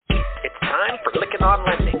time for Licking on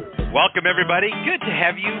Lending. Welcome, everybody. Good to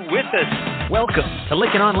have you with us. Welcome to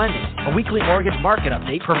Licking on Lending, a weekly mortgage market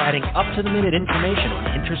update providing up-to-the-minute information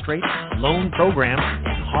on interest rates, loan programs,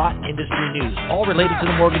 and hot industry news, all related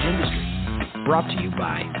to the mortgage industry. Brought to you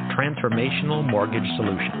by Transformational Mortgage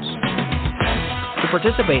Solutions. To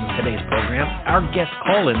participate in today's program, our guest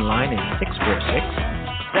call-in line is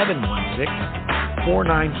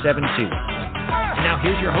 646-716-4972. And now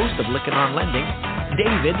here's your host of Licking on Lending,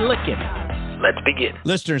 David Lickin. Let's begin.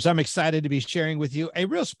 Listeners, I'm excited to be sharing with you a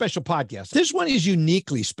real special podcast. This one is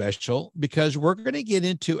uniquely special because we're going to get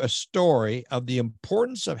into a story of the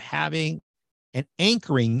importance of having and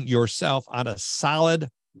anchoring yourself on a solid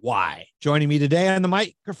why. Joining me today on the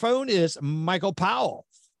microphone is Michael Powell.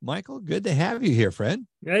 Michael, good to have you here, friend.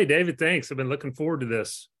 Hey, David, thanks. I've been looking forward to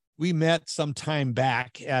this. We met some time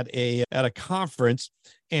back at a conference,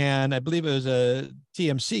 and I believe it was a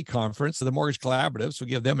TMC conference, the Mortgage Collaborative, so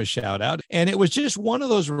give them a shout out. And it was just one of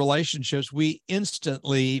those relationships we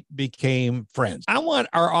instantly became friends. I want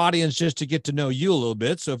our audience just to get to know you a little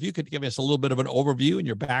bit. So if you could give us a little bit of an overview and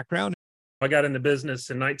your background. I got in the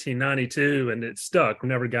business in 1992 and it stuck,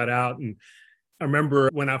 never got out. And I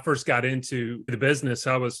remember when I first got into the business,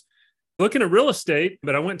 I was looking at real estate,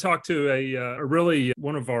 but I went and talked to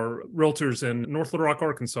one of our realtors in North Little Rock,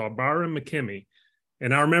 Arkansas, Byron McKimmey.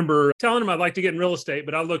 And I remember telling him I'd like to get in real estate,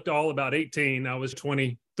 but I looked all about 18. I was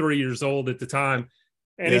 23 years old at the time.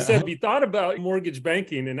 And he said, have you thought about mortgage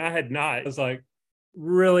banking? And I had not. I was like,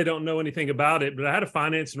 really don't know anything about it, but I had a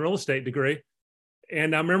finance and real estate degree.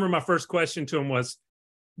 And I remember my first question to him was,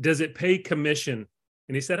 does it pay commission?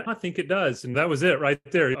 And he said, I think it does. And that was it right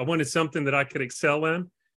there. I wanted something that I could excel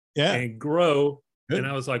in. And grow. Good. And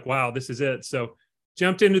I was like, wow, this is it. So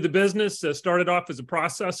jumped into the business, started off as a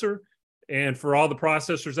processor. And for all the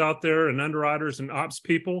processors out there and underwriters and ops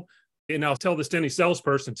people, and I'll tell this to any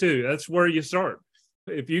salesperson too, that's where you start.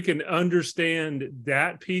 If you can understand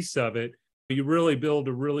that piece of it, you really build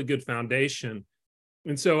a really good foundation.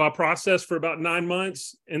 And so I processed for about 9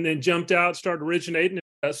 months and then jumped out, started originating.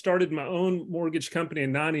 I started my own mortgage company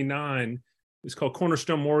in 99. It's called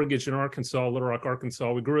Cornerstone Mortgage in Arkansas, Little Rock,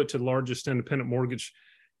 Arkansas. We grew it to the largest independent mortgage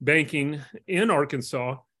banking in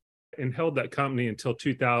Arkansas and held that company until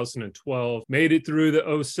 2012. Made it through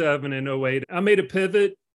the 07 and 08. I made a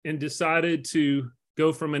pivot and decided to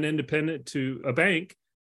go from an independent to a bank.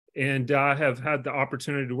 And I have had the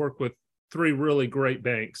opportunity to work with 3 really great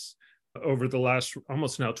banks over the last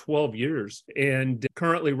almost now 12 years. And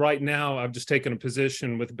currently right now, I've just taken a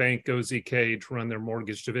position with Bank OZK to run their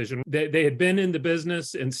mortgage division. They had been in the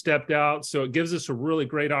business and stepped out. So it gives us a really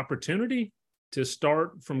great opportunity to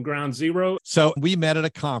start from ground zero. So we met at a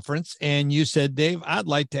conference and you said, Dave, I'd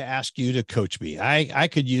like to ask you to coach me. I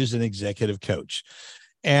could use an executive coach.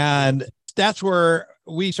 And that's where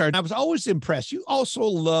we started. I was always impressed. You also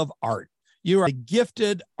love art. You are a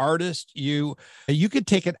gifted artist. You could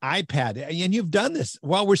take an iPad, and you've done this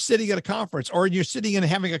while we're sitting at a conference, or you're sitting and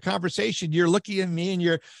having a conversation. You're looking at me and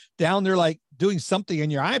you're down there like doing something on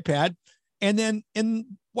your iPad. And then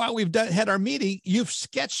while we've had our meeting, you've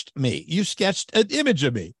sketched me. You sketched an image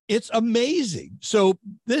of me. It's amazing. So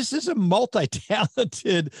this is a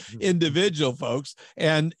multi-talented individual, folks.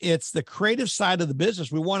 And it's the creative side of the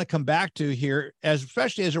business we want to come back to here,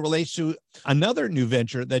 especially as it relates to another new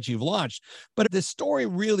venture that you've launched. But the story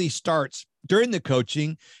really starts during the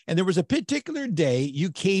coaching. And there was a particular day you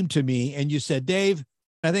came to me and you said, Dave,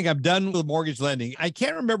 I think I'm done with mortgage lending. I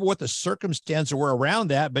can't remember what the circumstances were around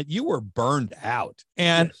that, but you were burned out.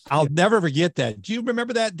 And yes. I'll never forget that. Do you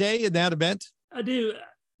remember that day and that event? I do.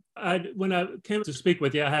 When I came to speak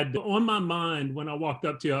with you, I had on my mind when I walked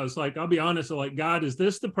up to you, I was like, I'll be honest, I'm like, God, is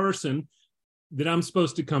this the person that I'm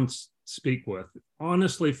supposed to come speak with?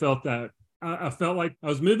 Honestly felt that. I felt like I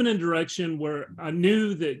was moving in a direction where I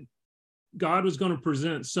knew that God was going to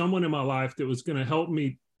present someone in my life that was going to help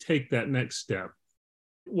me take that next step.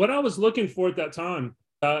 What I was looking for at that time,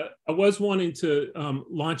 I was wanting to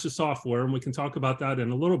launch a software, and we can talk about that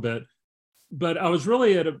in a little bit. But I was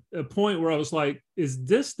really at a point where I was like, is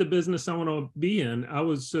this the business I want to be in? I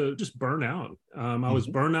was just burnt out. I was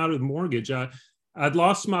burnt out of the mortgage. I'd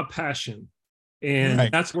lost my passion.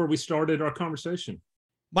 And that's where we started our conversation.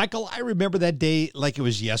 Michael, I remember that day like it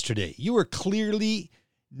was yesterday. You were clearly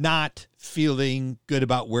not feeling good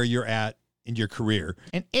about where you're at in your career.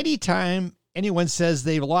 And anytime anyone says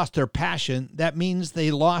they've lost their passion, that means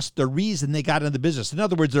they lost the reason they got into the business. In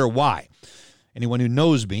other words, their why. Anyone who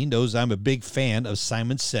knows me knows I'm a big fan of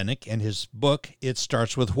Simon Sinek and his book, It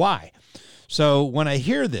Starts With Why. So when I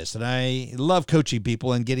hear this, and I love coaching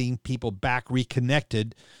people and getting people back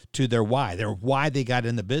reconnected to their why they got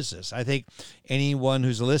in the business. I think anyone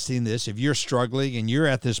who's listening to this, if you're struggling and you're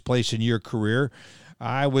at this place in your career,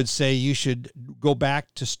 I would say you should go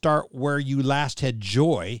back to start where you last had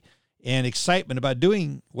joy and excitement about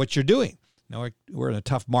doing what you're doing. Now, we're in a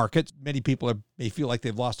tough market. Many people may feel like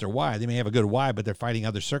they've lost their why. They may have a good why, but they're fighting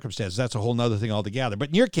other circumstances. That's a whole nother thing altogether. But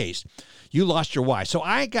in your case, you lost your why. So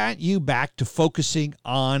I got you back to focusing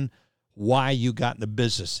on why you got in the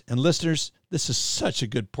business. And listeners, this is such a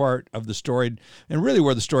good part of the story and really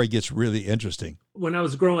where the story gets really interesting. When I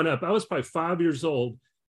was growing up, I was probably 5 years old.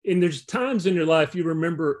 And there's times in your life you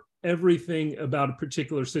remember everything about a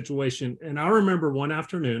particular situation. And I remember one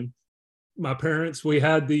afternoon, my parents, we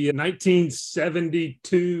had the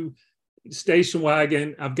 1972 station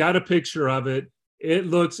wagon. I've got a picture of it. It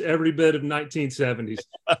looks every bit of 1970s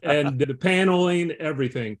and the paneling,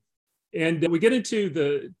 everything. And we get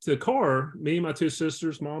into the car, me and my two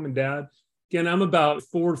sisters, mom and dad. Again, I'm about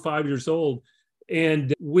 4 or 5 years old.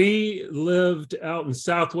 And we lived out in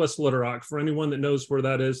Southwest Little Rock, for anyone that knows where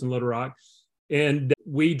that is in Little Rock. And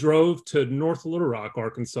we drove to North Little Rock,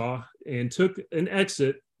 Arkansas, and took an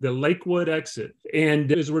exit, the Lakewood exit.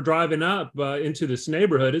 And as we're driving up into this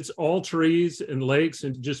neighborhood, it's all trees and lakes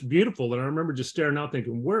and just beautiful. And I remember just staring out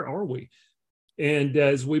thinking, where are we? And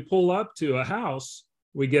as we pull up to a house,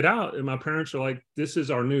 we get out and my parents are like, this is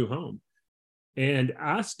our new home. And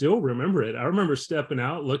I still remember it. I remember stepping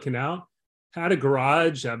out, looking out, had a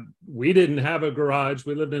garage. We didn't have a garage.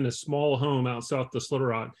 We lived in a small home out south of Little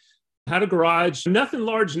Rock. Had a garage, nothing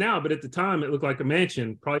large now, but at the time it looked like a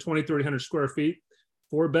mansion, probably 2,300 square feet,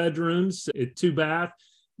 4 bedrooms, 2 bath.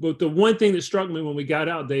 But the one thing that struck me when we got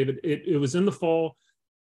out, David, it was in the fall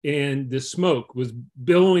and the smoke was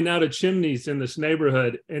billowing out of chimneys in this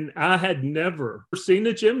neighborhood. And I had never seen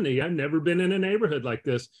a chimney. I'd never been in a neighborhood like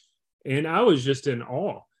this. And I was just in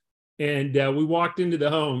awe. And we walked into the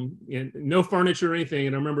home and no furniture or anything.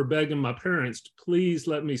 And I remember begging my parents to please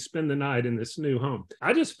let me spend the night in this new home.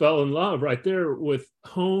 I just fell in love right there with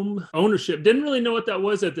home ownership. Didn't really know what that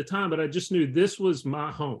was at the time, but I just knew this was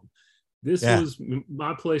my home. This was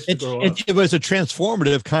my place to grow up. It was a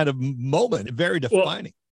transformative kind of moment, very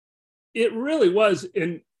defining. Well, it really was.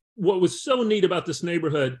 And what was so neat about this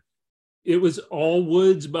neighborhood, it was all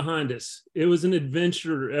woods behind us. It was an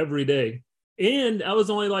adventure every day. And I was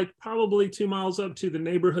only like probably 2 miles up to the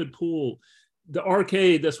neighborhood pool, the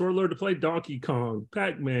arcade. That's where I learned to play Donkey Kong,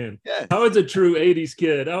 Pac-Man. Yeah. I was a true 80s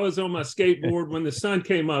kid. I was on my skateboard. When the sun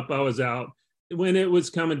came up, I was out. When it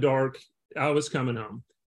was coming dark, I was coming home.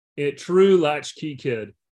 A true latchkey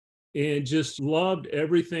kid, and just loved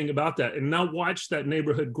everything about that. And I watched that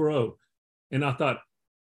neighborhood grow. And I thought,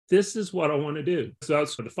 this is what I want to do. So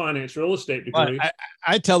that's for the finance real estate degree. Well,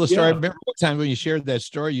 I tell the story. I remember one time when you shared that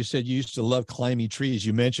story, you said you used to love climbing trees.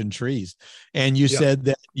 You mentioned trees, and you said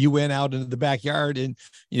that you went out into the backyard and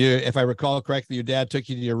if I recall correctly, your dad took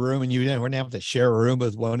you to your room and you weren't able to share a room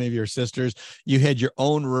with one of your sisters. You had your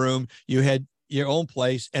own room. You had your own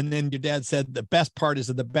place. And then your dad said, the best part is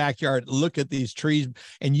in the backyard. Look at these trees.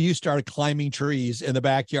 And you started climbing trees in the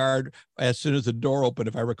backyard as soon as the door opened,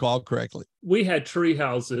 if I recall correctly. We had tree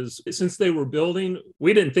houses. Since they were building,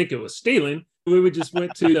 we didn't think it was stealing. We would just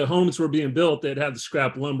went to the homes were being built that had the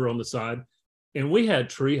scrap lumber on the side. And we had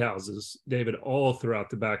tree houses, David, all throughout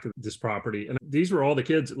the back of this property. And these were all the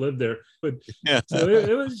kids that lived there. But so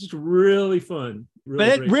it was just really fun.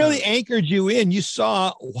 But it really anchored you in. You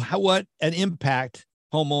saw what an impact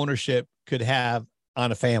home ownership could have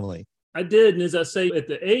on a family. I did. And as I say, at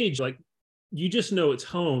the age, like, you just know it's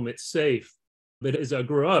home, it's safe. But as I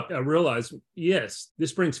grew up, I realized, yes,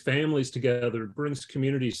 this brings families together, brings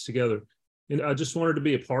communities together. And I just wanted to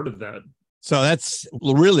be a part of that. So that's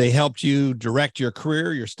really helped you direct your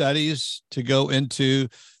career, your studies to go into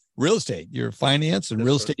real estate, your finance and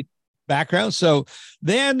real estate background. So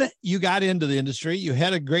then you got into the industry. You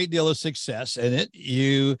had a great deal of success in it.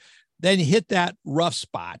 Then you hit that rough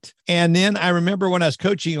spot. And then I remember when I was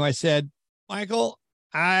coaching you, I said, Michael,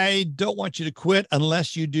 I don't want you to quit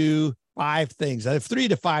unless you do 5 things. I have 3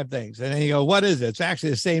 to 5 things. And then you go, what is it? It's actually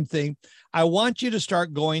the same thing. I want you to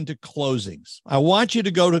start going to closings. I want you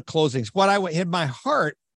to go to closings. What I in my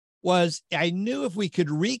heart was, I knew if we could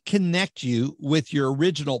reconnect you with your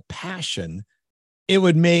original passion, it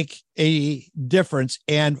would make a difference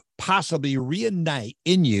and possibly reignite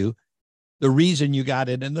in you the reason you got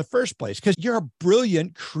it in the first place, because you're a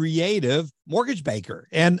brilliant, creative mortgage banker.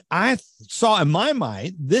 And I saw in my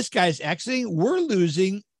mind, this guy's exiting. We're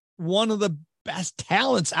losing one of the best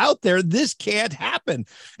talents out there. This can't happen.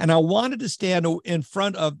 And I wanted to stand in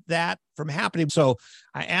front of that from happening. So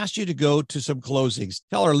I asked you to go to some closings.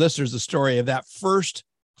 Tell our listeners the story of that first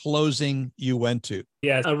closing you went to.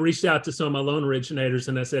 Yeah, I reached out to some of my loan originators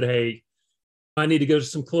and I said, hey, I need to go to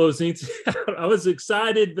some closings. I was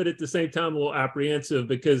excited, but at the same time, a little apprehensive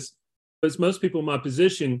because as most people in my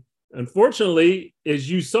position, unfortunately, as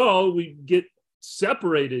you saw, we get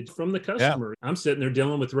separated from the customer. Yeah. I'm sitting there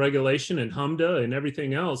dealing with regulation and HMDA and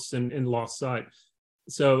everything else and lost sight.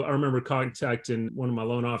 So I remember contacting one of my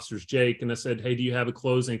loan officers, Jake, and I said, hey, do you have a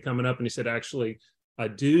closing coming up? And he said, actually, I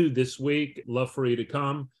do this week. Love for you to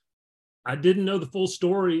come. I didn't know the full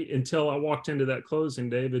story until I walked into that closing,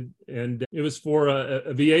 David. And it was for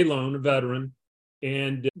a VA loan, a veteran.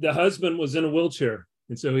 And the husband was in a wheelchair.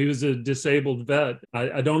 And so he was a disabled vet.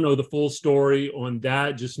 I don't know the full story on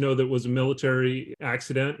that, just know that it was a military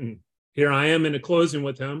accident. And here I am in a closing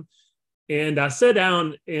with him. And I sat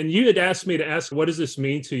down and you had asked me to ask, what does this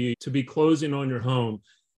mean to you to be closing on your home?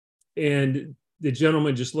 And the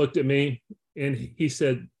gentleman just looked at me and he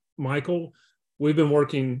said, Michael, we've been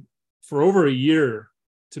working for over a year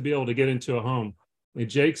to be able to get into a home. And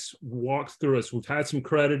Jake's walked through us. We've had some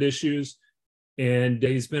credit issues and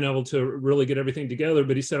he's been able to really get everything together.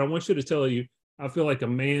 But he said, I want you to tell you, I feel like a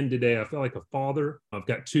man today. I feel like a father. I've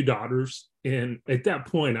got 2 daughters. And at that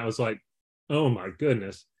point, I was like, oh my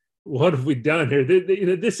goodness, what have we done here?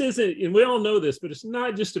 This isn't, and we all know this, but it's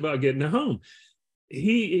not just about getting a home.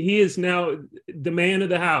 He is now the man of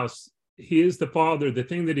the house. He is the father, the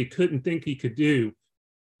thing that he couldn't think he could do.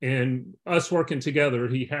 And us working together,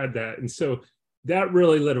 he had that. And so that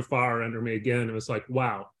really lit a fire under me again. It was like,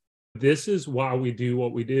 wow, this is why we do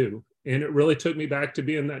what we do. And it really took me back to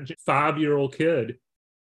being that 5-year-old kid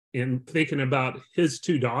and thinking about his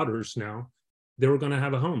 2 daughters now. They were going to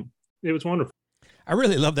have a home. It was wonderful. I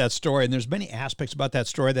really love that story, and there's many aspects about that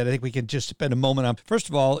story that I think we can just spend a moment on. First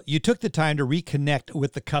of all, you took the time to reconnect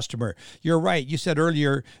with the customer. You're right. You said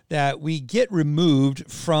earlier that we get removed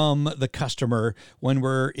from the customer when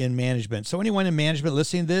we're in management. So anyone in management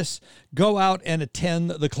listening to this, go out and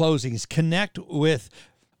attend the closings. Connect with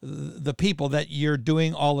the people that you're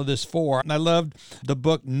doing all of this for. And I loved the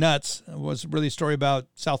book Nuts. It was really a story about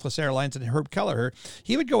Southwest Airlines and Herb Kelleher.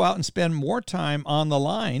 He would go out and spend more time on the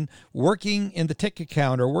line working in the ticket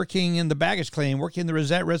counter, working in the baggage claim, working in the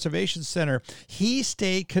reservation center. He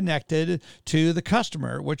stayed connected to the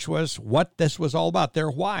customer, which was what this was all about, their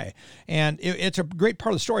why. And it's a great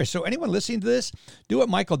part of the story. So anyone listening to this, do what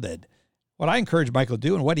Michael did. What I encourage Michael to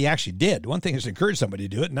do and what he actually did. One thing is to encourage somebody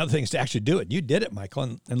to do it. Another thing is to actually do it. You did it,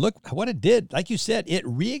 Michael. And look what it did. Like you said, it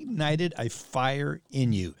reignited a fire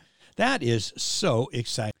in you. That is so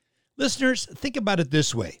exciting. Listeners, think about it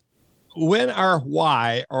this way. When our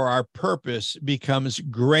why or our purpose becomes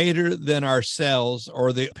greater than ourselves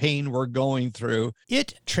or the pain we're going through,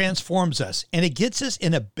 it transforms us and it gets us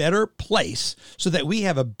in a better place so that we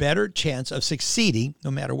have a better chance of succeeding no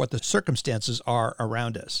matter what the circumstances are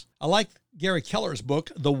around us. I like Gary Keller's book,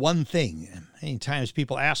 The One Thing. Many times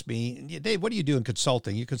people ask me, Dave, what do you do in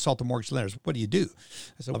consulting? You consult the mortgage lenders. What do you do?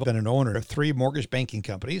 I said, I've been an owner of 3 mortgage banking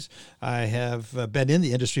companies. I have been in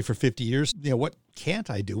the industry for 50 years. What can't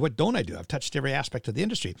I do? What don't I do? I've touched every aspect of the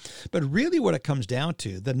industry. But really what it comes down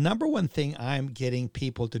to, the number one thing I'm getting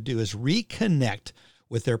people to do is reconnect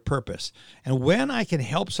with their purpose. And when I can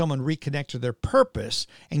help someone reconnect to their purpose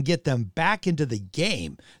and get them back into the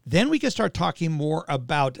game, then we can start talking more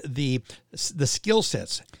about the skill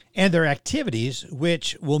sets and their activities,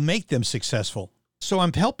 which will make them successful. So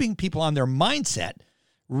I'm helping people on their mindset,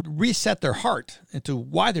 reset their heart into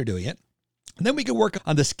why they're doing it. And then we can work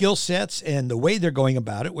on the skill sets and the way they're going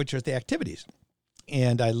about it, which are the activities.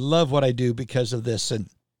 And I love what I do because of this. And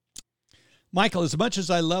Michael, as much as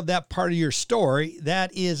I love that part of your story,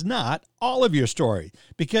 that is not all of your story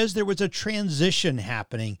because there was a transition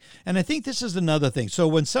happening. And I think this is another thing. So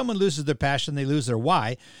when someone loses their passion, they lose their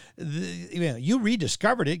why. You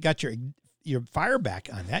rediscovered it, got your fire back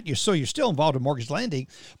on that. You're still involved in mortgage lending,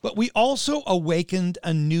 but we also awakened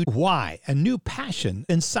a new why, a new passion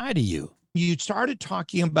inside of you. You started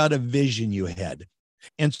talking about a vision you had.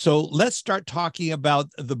 And so let's start talking about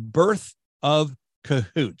the birth of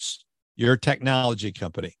Cahootz, your technology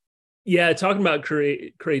company. Yeah, talking about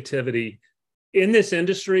creativity. In this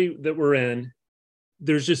industry that we're in,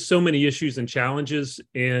 there's just so many issues and challenges.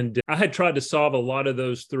 And I had tried to solve a lot of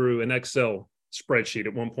those through an Excel spreadsheet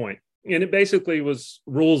at one point. And it basically was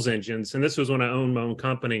rules engines. And this was when I owned my own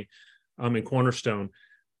company in Cornerstone.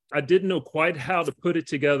 I didn't know quite how to put it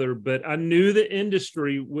together, but I knew the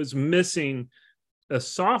industry was missing a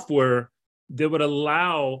software that would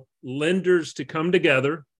allow lenders to come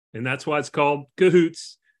together. And that's why it's called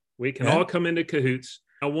Cahootz. We can all come into Cahootz.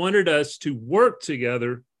 I wanted us to work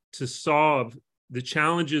together to solve the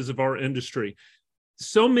challenges of our industry.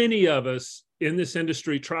 So many of us in this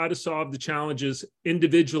industry try to solve the challenges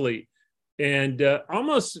individually and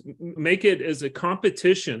almost make it as a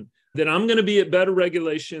competition that I'm going to be at better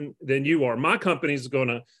regulation than you are. My company's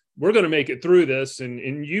we're going to make it through this.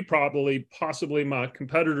 And you possibly my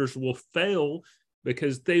competitors will fail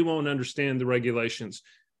because they won't understand the regulations.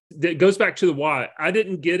 That goes back to the why. I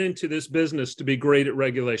didn't get into this business to be great at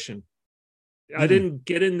regulation. I didn't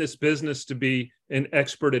get in this business to be an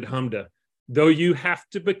expert at HMDA, though you have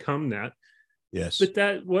to become that. Yes. But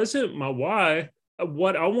that wasn't my why.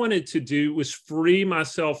 What I wanted to do was free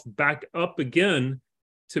myself back up again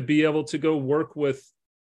to be able to go work with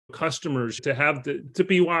customers, to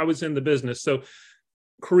be why I was in the business. So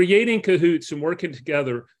creating Cahootz and working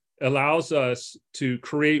together allows us to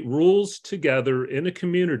create rules together in a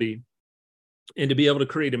community and to be able to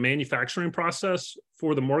create a manufacturing process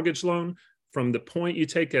for the mortgage loan from the point you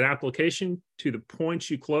take an application to the point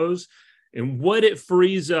you close. And what it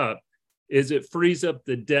frees up is it frees up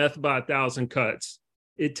the death by 1,000 cuts.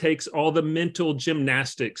 It takes all the mental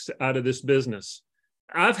gymnastics out of this business.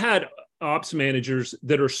 I've had ops managers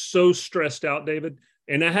that are so stressed out, David,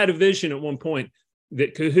 and I had a vision at one point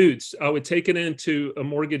that Cahootz, I would take it into a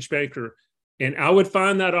mortgage banker and I would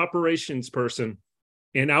find that operations person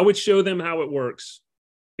and I would show them how it works.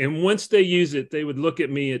 And once they use it, they would look at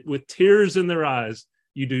me with tears in their eyes.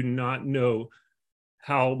 You do not know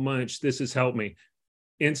how much this has helped me.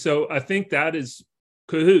 And so I think that is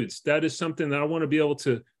Cahootz. That is something that I want to be able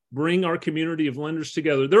to bring our community of lenders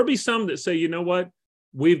together. There'll be some that say, you know what,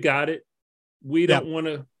 we've got it. We don't want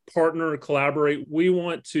to partner or collaborate. We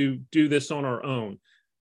want to do this on our own.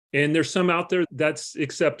 And there's some out there that's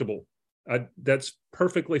acceptable. That's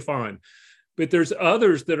perfectly fine. But there's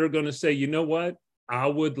others that are going to say, you know what, I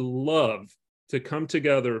would love to come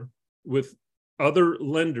together with other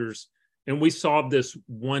lenders and we solve this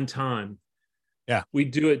one time. Yeah. We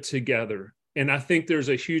do it together. And I think there's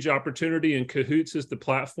a huge opportunity, and Cahootz is the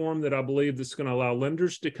platform that I believe that's going to allow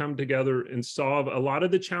lenders to come together and solve a lot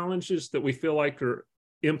of the challenges that we feel like are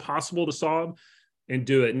impossible to solve and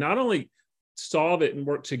do it. Not only solve it and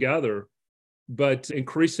work together, but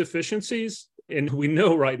increase efficiencies. And we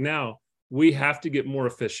know right now we have to get more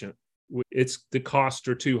efficient. The costs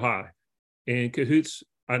are too high. And Cahootz,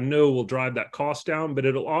 I know, will drive that cost down, but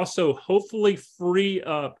it'll also hopefully free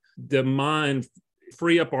up the mind,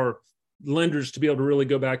 free up our lenders to be able to really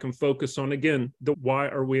go back and focus on, again, why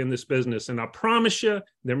are we in this business? And I promise you,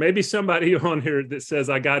 there may be somebody on here that says,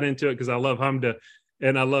 I got into it because I love HMDA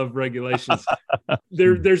and I love regulations.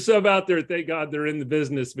 There's some out there, thank God they're in the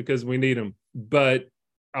business because we need them. But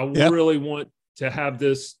I really want to have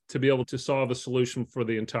this to be able to solve a solution for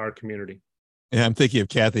the entire community. And I'm thinking of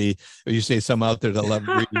Kathy. You say some out there that love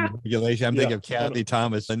reading regulation. I'm thinking of Kathy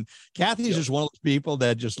Thomas. And Kathy's just one of those people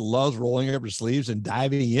that just loves rolling up her sleeves and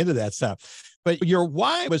diving into that stuff. But your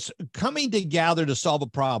why was coming together to solve a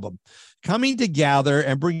problem, coming together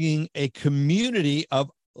and bringing a community of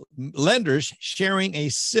lenders sharing a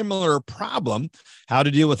similar problem, how to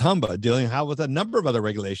deal with HMDA, dealing with a number of other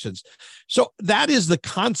regulations. So that is the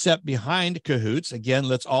concept behind Cahootz. Again,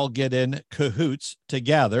 let's all get in Cahootz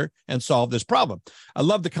together and solve this problem. I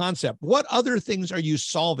love the concept. What other things are you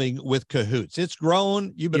solving with Cahootz? It's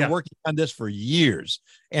grown. You've been working on this for years,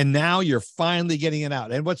 and now you're finally getting it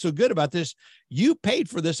out. And what's so good about this, you paid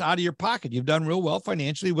for this out of your pocket. You've done real well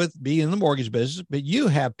financially with being in the mortgage business, but you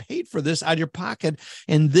have paid for this out of your pocket,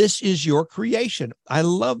 and this is your creation. I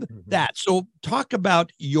love that. So talk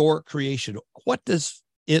about your creation. What does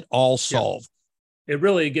it all solve? It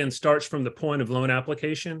really, again, starts from the point of loan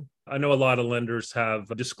application. I know a lot of lenders have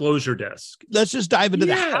a disclosure desk. Let's just dive into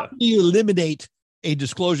that. How do you eliminate a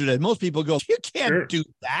disclosure desk? Most people go, you can't do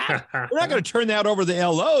that. We're not going to turn that over to the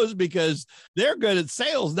LOs because they're good at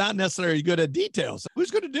sales, not necessarily good at details.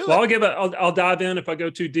 Who's going to do it? I'll dive in. If I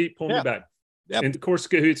go too deep, pull me back. Yep. And of course,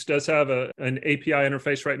 Cahootz does have an API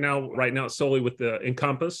interface right now. Right now, it's solely with the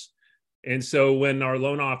Encompass. And so when our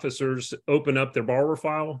loan officers open up their borrower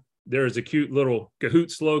file, there is a cute little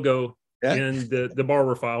Cahootz logo in the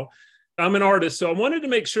borrower file. I'm an artist, so I wanted to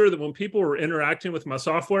make sure that when people were interacting with my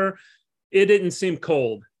software, it didn't seem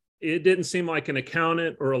cold. It didn't seem like an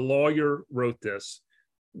accountant or a lawyer wrote this.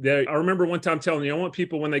 I remember one time telling you, I want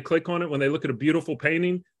people, when they click on it, when they look at a beautiful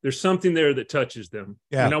painting, there's something there that touches them.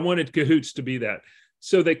 Yeah. And I wanted Cahootz to be that.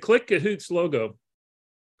 So they click Cahootz logo.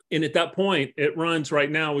 And at that point, it runs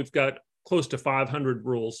right now. We've got close to 500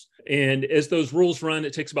 rules. And as those rules run,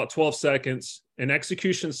 it takes about 12 seconds. An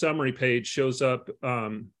execution summary page shows up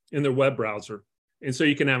in their web browser. And so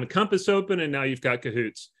you can have Encompass open, and now you've got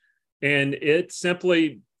Cahootz. And it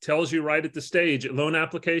simply tells you right at the stage, loan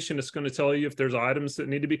application, it's going to tell you if there's items that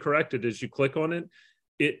need to be corrected. As you click on it,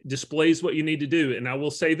 it displays what you need to do. And I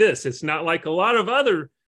will say this, it's not like a lot of other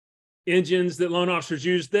engines that loan officers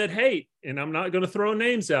use that hate, and I'm not going to throw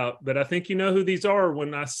names out, but I think you know who these are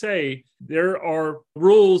when I say there are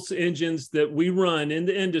rules engines that we run in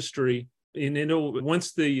the industry. And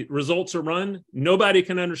once the results are run, nobody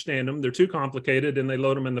can understand them. They're too complicated and they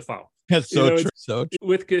load them in the file. That's so true. So true.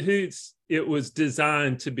 With Cahootz, it was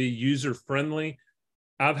designed to be user friendly.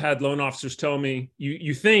 I've had loan officers tell me,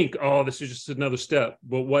 you think, oh, this is just another step.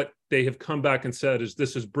 But what they have come back and said is,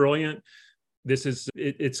 this is brilliant.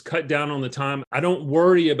 It's cut down on the time. I don't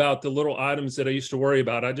worry about the little items that I used to worry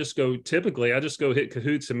about. I just go hit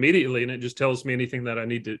Cahootz immediately, and it just tells me anything that I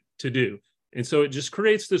need to do. And so it just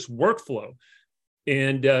creates this workflow.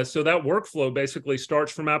 And so that workflow basically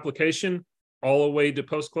starts from application all the way to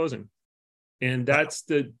post-closing. And that's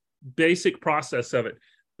the basic process of it.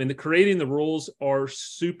 And creating the rules are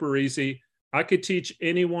super easy. I could teach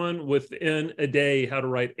anyone within a day how to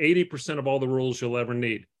write 80% of all the rules you'll ever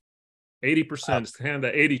need. 80% is kind of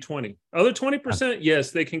the 80-20. Other 20%,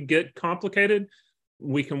 yes, they can get complicated.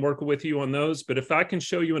 We can work with you on those. But if I can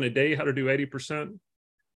show you in a day how to do 80%.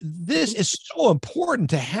 This is so important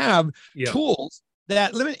to have tools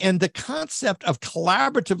that limit, and the concept of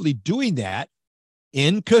collaboratively doing that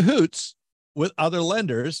in Cahootz with other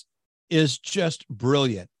lenders is just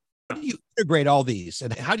brilliant. How do you integrate all these,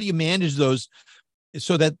 and how do you manage those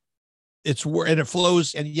so that it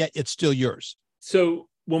flows and yet it's still yours? So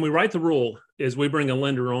when we write the rule, as we bring a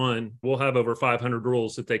lender on, we'll have over 500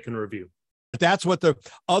 rules that they can review. That's what the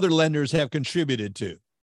other lenders have contributed to.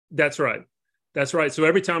 That's right. That's right. So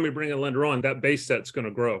every time we bring a lender on, that base set's going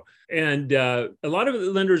to grow. And a lot of the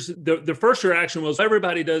lenders, the first reaction was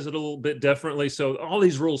everybody does it a little bit differently. So all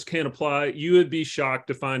these rules can't apply. You would be shocked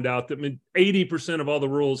to find out that 80% of all the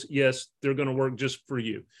rules, yes, they're going to work just for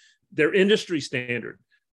you. They're industry standard.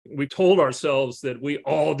 We told ourselves that we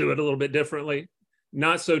all do it a little bit differently.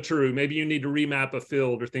 Not so true. Maybe you need to remap a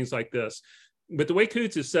field or things like this. But the way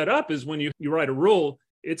Cahootz is set up is when you write a rule,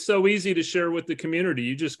 it's so easy to share with the community.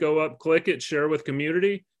 You just go up, click it, share with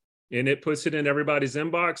community, and it puts it in everybody's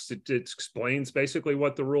inbox. It explains basically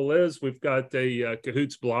what the rule is. We've got a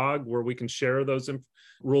Cahootz blog where we can share those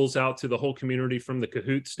rules out to the whole community from the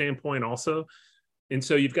Cahootz standpoint also. And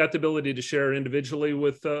so you've got the ability to share individually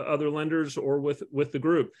with other lenders or with the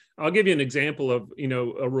group. I'll give you an example of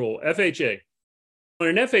a rule. FHA. On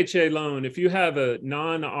an FHA loan, if you have a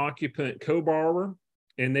non-occupant co-borrower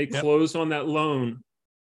and they close on that loan,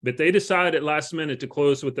 but they decide at last minute to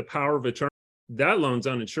close with the power of attorney, that loan's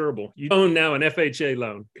uninsurable. You own now an FHA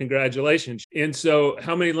loan. Congratulations. And so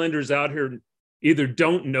how many lenders out here either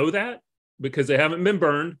don't know that because they haven't been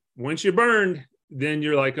burned? Once you're burned, then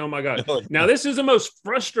you're like, oh my God. Now, this is the most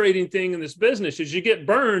frustrating thing in this business is you get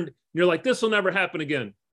burned. You're like, this will never happen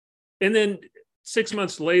again. And then 6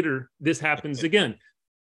 months later, this happens again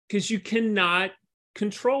because you cannot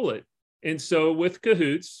control it. And so with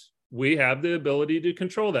Cahootz, we have the ability to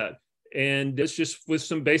control that. And it's just with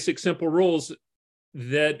some basic, simple rules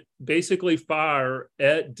that basically fire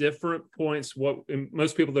at different points.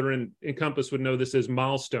 Most people that are in Encompass would know this as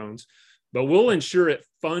milestones, but we'll ensure it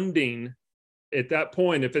funding at that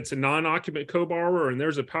point. If it's a non-occupant co-borrower and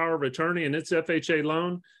there's a power of attorney and it's FHA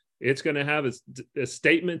loan, it's going to have a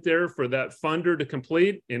statement there for that funder to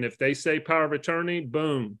complete. And if they say power of attorney,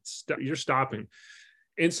 boom, you're stopping.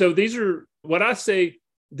 And so these are what I say.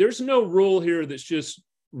 There's no rule here that's just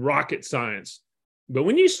rocket science. But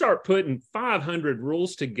when you start putting 500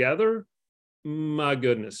 rules together, my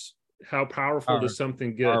goodness, how powerful does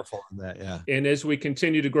something get? Powerful in that, yeah. And as we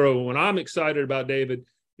continue to grow, what I'm excited about, David,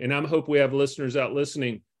 and I hope we have listeners out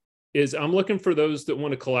listening, is I'm looking for those that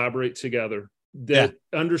want to collaborate together, that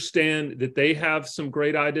understand that they have some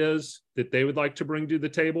great ideas that they would like to bring to the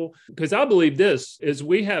table. Because I believe this is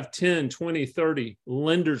we have 10, 20, 30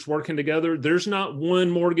 lenders working together. There's not one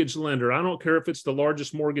mortgage lender. I don't care if it's the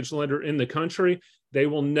largest mortgage lender in the country. They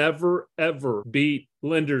will never, ever beat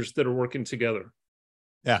lenders that are working together.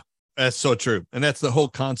 Yeah, that's so true. And that's the whole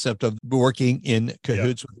concept of working in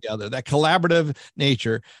Cahootz with the other, that collaborative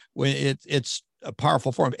nature when it's a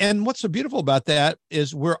powerful form. And what's so beautiful about that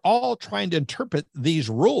is we're all trying to interpret these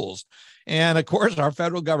rules. And of course, our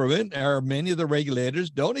federal government or many of the regulators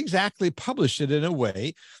don't exactly publish it in a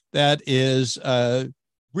way that is a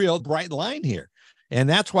real bright line here. And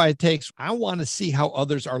that's why I want to see how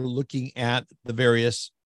others are looking at the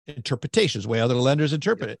various interpretations, the way other lenders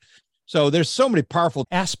interpret it. So there's so many powerful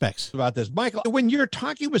aspects about this. Michael, when you're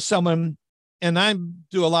talking with someone, and I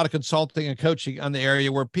do a lot of consulting and coaching on the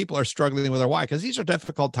area where people are struggling with their why, because these are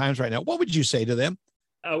difficult times right now. What would you say to them?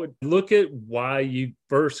 I would look at why you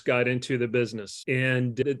first got into the business.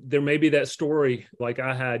 And there may be that story like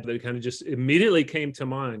I had that kind of just immediately came to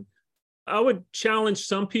mind. I would challenge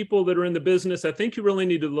some people that are in the business. I think you really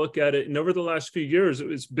need to look at it. And over the last few years,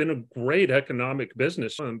 it's been a great economic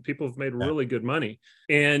business. People have made really good money.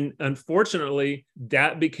 And unfortunately,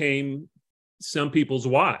 that became some people's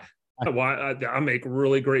why. Why I make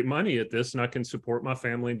really great money at this and I can support my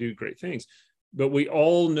family and do great things. But we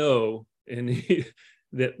all know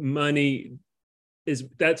that money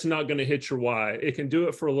that's not going to hit your why. It can do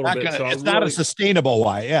it for a little bit. It's not a sustainable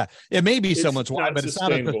why. Yeah. It may be someone's why, but it's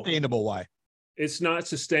not a sustainable why. It's not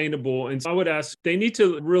sustainable. And I would ask, they need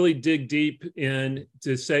to really dig deep in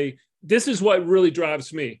to say, this is what really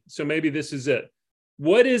drives me. So maybe this is it.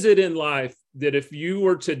 What is it in life that if you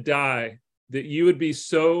were to die, that you would be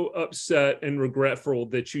so upset and regretful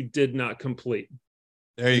that you did not complete?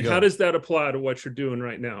 There you go. How does that apply to what you're doing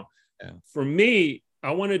right now? Yeah. For me,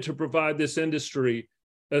 I wanted to provide this industry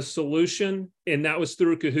a solution, and that was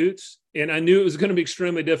through Cahootz. And I knew it was going to be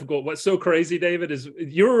extremely difficult. What's so crazy, David, is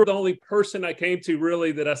you're the only person I came to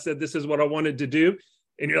really that I said, this is what I wanted to do.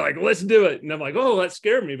 And you're like, let's do it. And I'm like, oh, that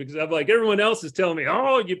scared me, because I'm like, everyone else is telling me,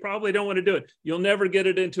 oh, you probably don't want to do it. You'll never get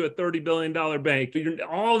it into a $30 billion bank.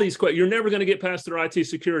 You're never going to get past their IT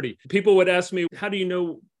security. People would ask me, how do you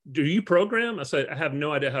know, do you program? I said, I have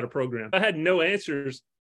no idea how to program. I had no answers.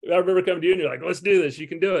 I remember coming to you and you're like, let's do this. You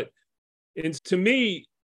can do it. And to me,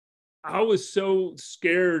 I was so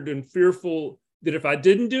scared and fearful that if I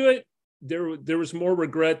didn't do it, there was more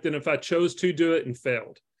regret than if I chose to do it and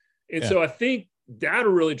failed. And so I think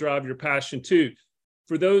that'll really drive your passion too.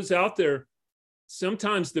 For those out there,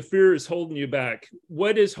 sometimes the fear is holding you back.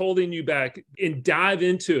 What is holding you back? And dive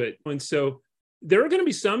into it. And so there are going to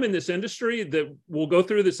be some in this industry that will go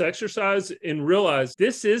through this exercise and realize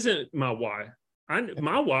this isn't my why.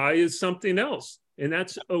 My why is something else, and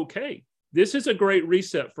that's okay. This is a great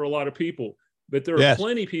reset for a lot of people, but there are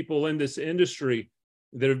plenty of people in this industry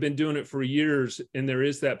that have been doing it for years, and there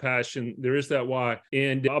is that passion, there is that why.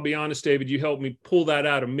 And I'll be honest, David, you helped me pull that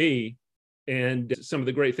out of me and some of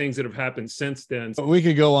the great things that have happened since then. We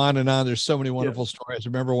could go on and on. There's so many wonderful stories. I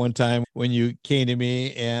remember one time when you came to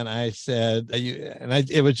me and I said,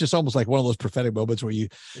 it was just almost like one of those prophetic moments where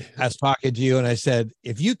I was talking to you and I said,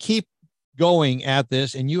 if you keep going at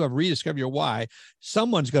this and you have rediscovered your why,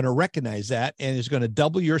 someone's going to recognize that and is going to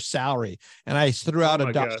double your salary. And I threw out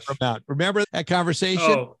a dollar amount. Remember that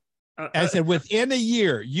conversation? I said, within a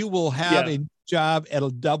year, you will have a job. It'll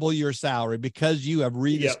double your salary because you have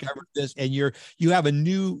rediscovered this and you have a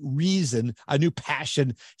new reason, a new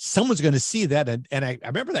passion. Someone's going to see that. And I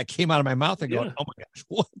remember that came out of my mouth and going, oh my gosh,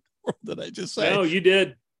 what in the world did I just say? No, you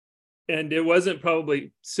did. And it wasn't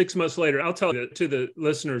probably 6 months later. I'll tell you to the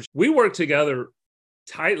listeners, we worked together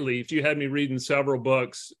tightly. If you had me reading several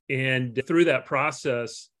books, and through that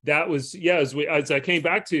process, that was, as I came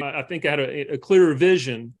back to, I think I had a clearer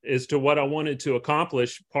vision as to what I wanted to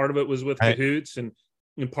accomplish. Part of it was with Cahootz,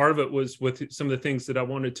 and part of it was with some of the things that I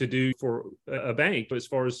wanted to do for a bank as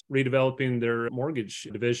far as redeveloping their mortgage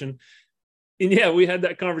division. And we had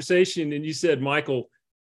that conversation, and you said, Michael,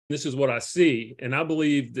 this is what I see. And I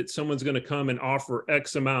believe that someone's going to come and offer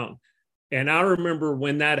X amount. And I remember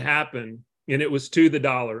when that happened and it was to the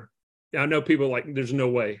dollar. I know people are like, there's no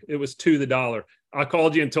way. It was to the dollar. I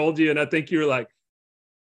called you and told you, and I think you were like,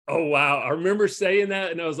 oh, wow. I remember saying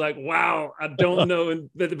that. And I was like, wow, I don't know. And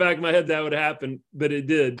at the back of my head, that would happen, but it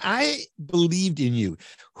did. I believed in you.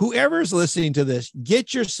 Whoever's listening to this,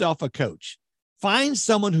 get yourself a coach. Find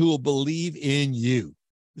someone who will believe in you.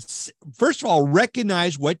 First of all,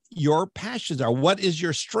 recognize what your passions are. What is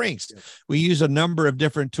your strengths? We use a number of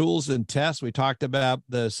different tools and tests. We talked about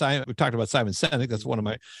Simon Sinek. That's one of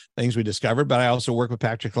my things we discovered, but I also work with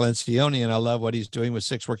Patrick Lencioni, and I love what he's doing with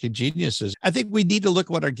 6 Working Geniuses. I think we need to look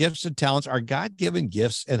at what our gifts and talents, our God-given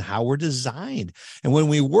gifts, and how we're designed. And when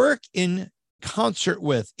we work in concert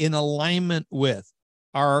with, in alignment with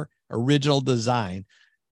our original design,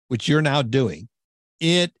 which you're now doing,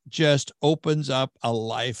 it just opens up a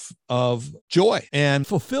life of joy and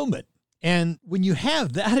fulfillment. And when you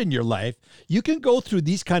have that in your life, you can go through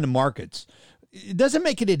these kind of markets. It doesn't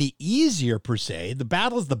make it any easier per se. The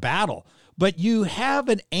battle is the battle, but you have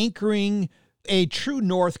an anchoring, a true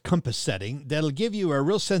north compass setting that'll give you a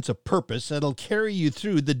real sense of purpose, that'll carry you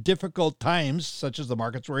through the difficult times, such as the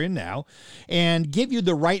markets we're in now, and give you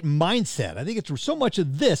the right mindset. I think it's so much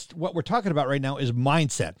of this, what we're talking about right now is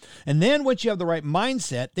mindset. And then once you have the right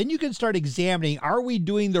mindset, then you can start examining, are we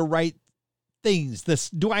doing the right things.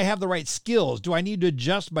 Do I have the right skills? Do I need to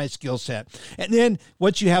adjust my skill set? And then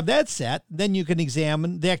once you have that set, then you can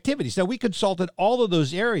examine the activities. Now, we consulted all of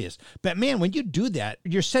those areas, but man, when you do that,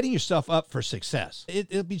 you're setting yourself up for success.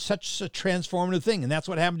 It'll be such a transformative thing. And that's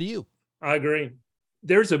what happened to you. I agree.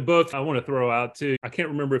 There's a book I want to throw out too. I can't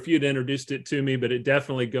remember if you'd introduced it to me, but it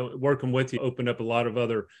definitely working with you opened up a lot of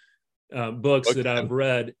other books that I've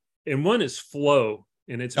read. And one is Flow,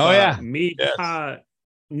 and it's by Mihai.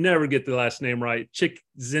 Never get the last name right.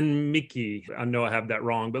 Csikszentmihalyi. I know I have that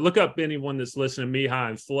wrong, but look up anyone that's listening, Mihai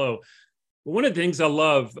and Flow. But one of the things I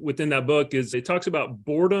love within that book is it talks about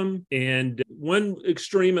boredom, and one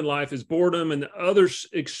extreme in life is boredom, and the other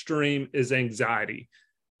extreme is anxiety.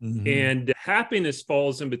 Mm-hmm. And happiness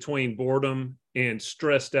falls in between boredom and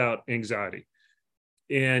stressed out anxiety.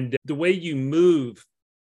 And the way you move,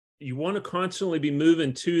 you want to constantly be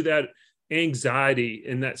moving to that anxiety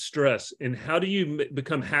and that stress. And how do you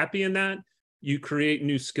become happy in that? You create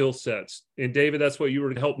new skill sets. And David, that's what you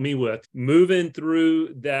were to help me with, moving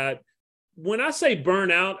through that. When I say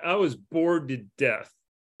burnout, I was bored to death.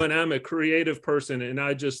 When I'm a creative person and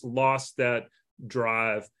I just lost that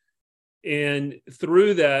drive. And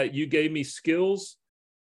through that, you gave me skills.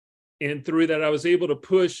 And through that, I was able to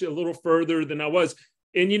push a little further than I was.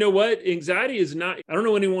 And you know what? Anxiety is not, I don't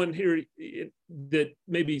know anyone here that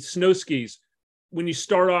maybe snow skis. When you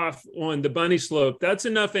start off on the bunny slope, that's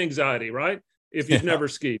enough anxiety, right? If you've never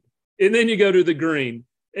skied. And then you go to the green,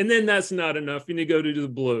 and then that's not enough. And you go to the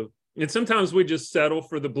blue. And sometimes we just settle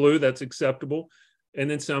for the blue, that's acceptable. And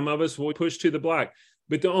then some of us will push to the black.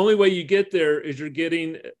 But the only way you get there is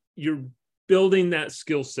you're building that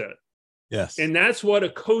skill set. Yes. And that's what a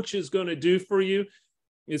coach is going to do for you.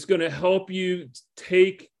 It's going to help you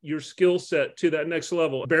take your skill set to that next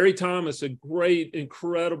level. Barry Thomas, a great,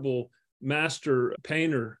 incredible master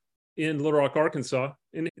painter in Little Rock, Arkansas.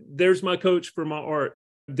 And there's my coach for my art.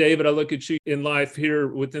 David, I look at you in life here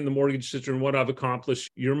within the mortgage system and what I've accomplished.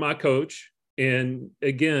 You're my coach. And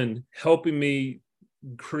again, helping me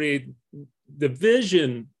create the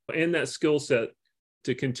vision and that skill set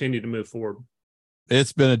to continue to move forward.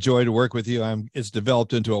 It's been a joy to work with you. It's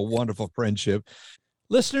developed into a wonderful friendship.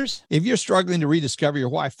 Listeners, if you're struggling to rediscover your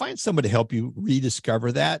why, find somebody to help you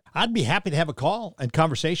rediscover that. I'd be happy to have a call and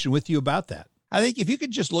conversation with you about that. I think if you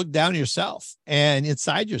could just look down yourself and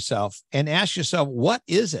inside yourself and ask yourself, what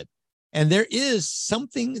is it? And there is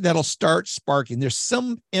something that'll start sparking. There's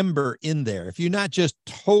some ember in there. If you're not just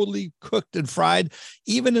totally cooked and fried,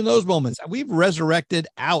 even in those moments, we've resurrected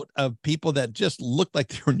out of people that just looked like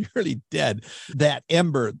they were nearly dead, that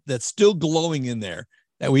ember that's still glowing in there,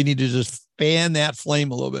 that we need to just fan that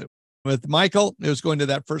flame a little bit. With Michael, it was going to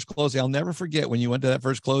that first closing. I'll never forget when you went to that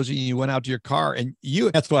first closing, you went out to your car, and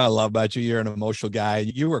that's what I love about you. You're an emotional guy.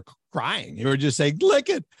 You were crying. You were just saying, look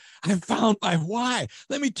it, I found my why.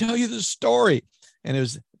 Let me tell you the story. And it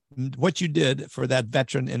was what you did for that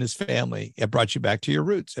veteran and his family. It brought you back to your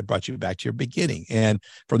roots. It brought you back to your beginning. And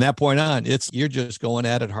from that point on, you're just going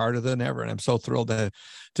at it harder than ever. And I'm so thrilled to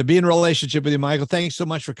be in a relationship with you, Michael. Thanks so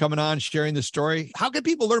much for coming on, sharing the story. How can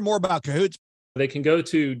people learn more about Cahootz? They can go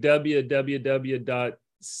to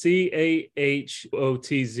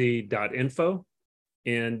www.cahootz.info,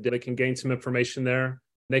 and they can gain some information there.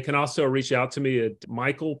 They can also reach out to me at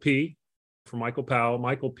Michael P. for Michael Powell,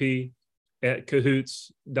 Michael P. at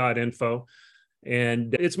cahootz.info.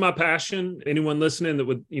 And it's my passion. Anyone listening that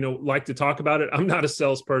would, like to talk about it, I'm not a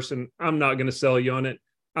salesperson. I'm not going to sell you on it.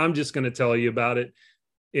 I'm just going to tell you about it.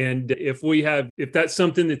 And if that's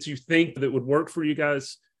something that you think that would work for you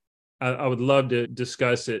guys, I would love to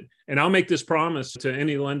discuss it. And I'll make this promise to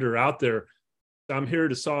any lender out there. I'm here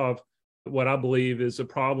to solve what I believe is a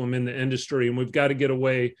problem in the industry. And we've got to get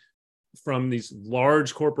away from these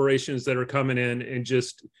large corporations that are coming in and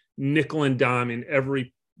just nickel and diming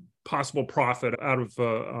every possible profit out of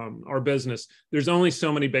our business. There's only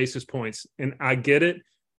so many basis points, and I get it.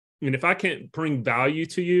 And if I can't bring value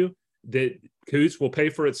to you that Cahootz will pay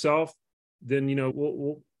for itself, then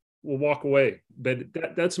we'll walk away. But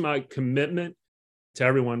that's my commitment to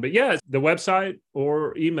everyone. But yeah, the website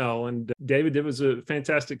or email. And David, it was a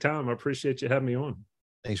fantastic time. I appreciate you having me on.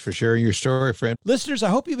 Thanks for sharing your story, friend. Listeners, I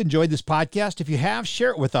hope you've enjoyed this podcast. If you have,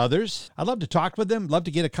 share it with others. I'd love to talk with them. Love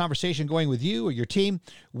to get a conversation going with you or your team.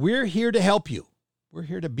 We're here to help you. We're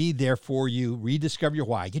here to be there for you. Rediscover your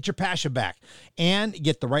why. Get your passion back and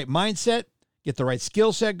get the right mindset, get the right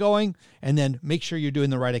skill set going, and then make sure you're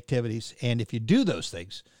doing the right activities. And if you do those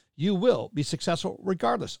things, you will be successful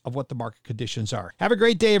regardless of what the market conditions are. Have a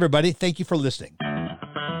great day, everybody. Thank you for listening.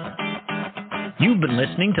 You've been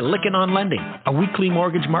listening to Lykken on Lending, a weekly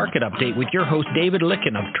mortgage market update with your host David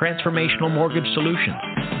Lykken of Transformational Mortgage Solutions.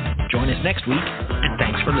 Join us next week, and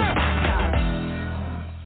thanks for listening.